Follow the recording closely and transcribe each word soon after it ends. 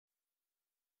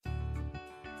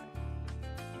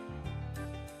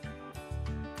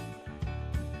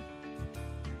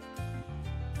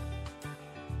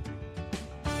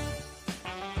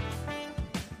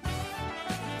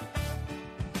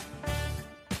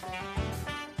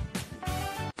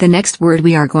The next word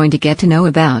we are going to get to know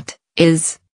about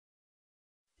is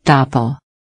topple.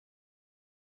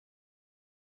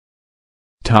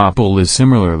 Topple is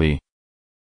similarly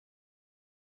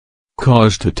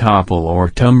caused to topple or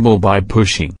tumble by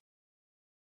pushing.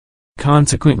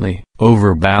 Consequently,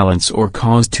 overbalance or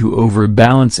cause to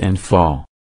overbalance and fall.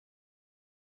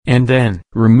 And then,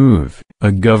 remove,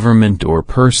 a government or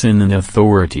person in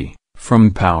authority, from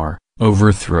power,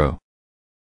 overthrow.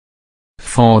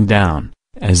 Fall down,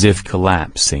 as if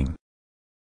collapsing.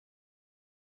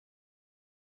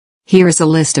 Here is a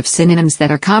list of synonyms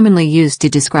that are commonly used to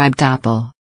describe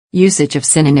topple. Usage of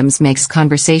synonyms makes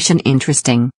conversation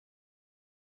interesting.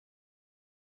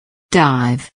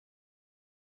 Dive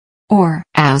or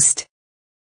oust.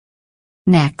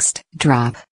 Next,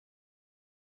 drop.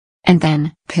 And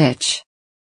then, pitch.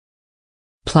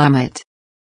 Plummet.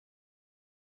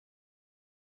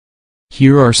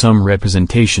 Here are some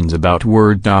representations about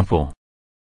word topple.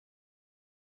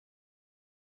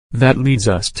 That leads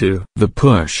us to the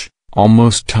push,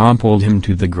 almost toppled him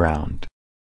to the ground.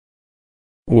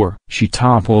 Or, she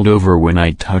toppled over when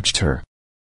I touched her.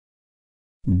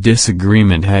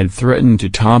 Disagreement had threatened to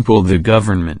topple the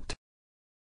government.